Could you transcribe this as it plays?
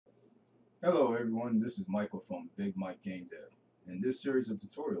Hello everyone, this is Michael from Big Mike Game Dev. In this series of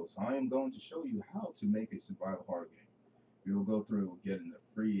tutorials, I am going to show you how to make a survival horror game. We will go through getting the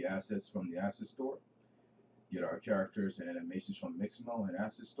free assets from the asset store, get our characters and animations from Mixamo and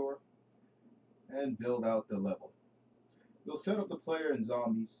asset store, and build out the level. We'll set up the player and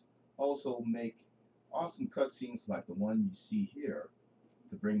zombies, also make awesome cutscenes like the one you see here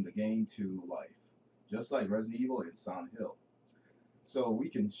to bring the game to life, just like Resident Evil and Silent Hill, so we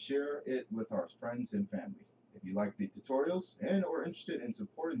can share it with our friends and family. If you like the tutorials and or interested in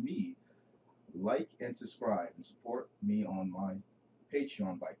supporting me, like and subscribe and support me on my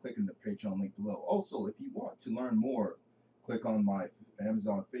Patreon by clicking the Patreon link below. Also, if you want to learn more, click on my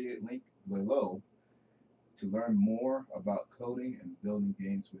Amazon affiliate link below to learn more about coding and building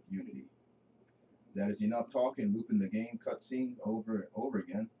games with Unity. That is enough talking, looping the game cutscene over and over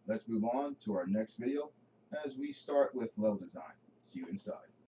again. Let's move on to our next video as we start with level design. See you inside.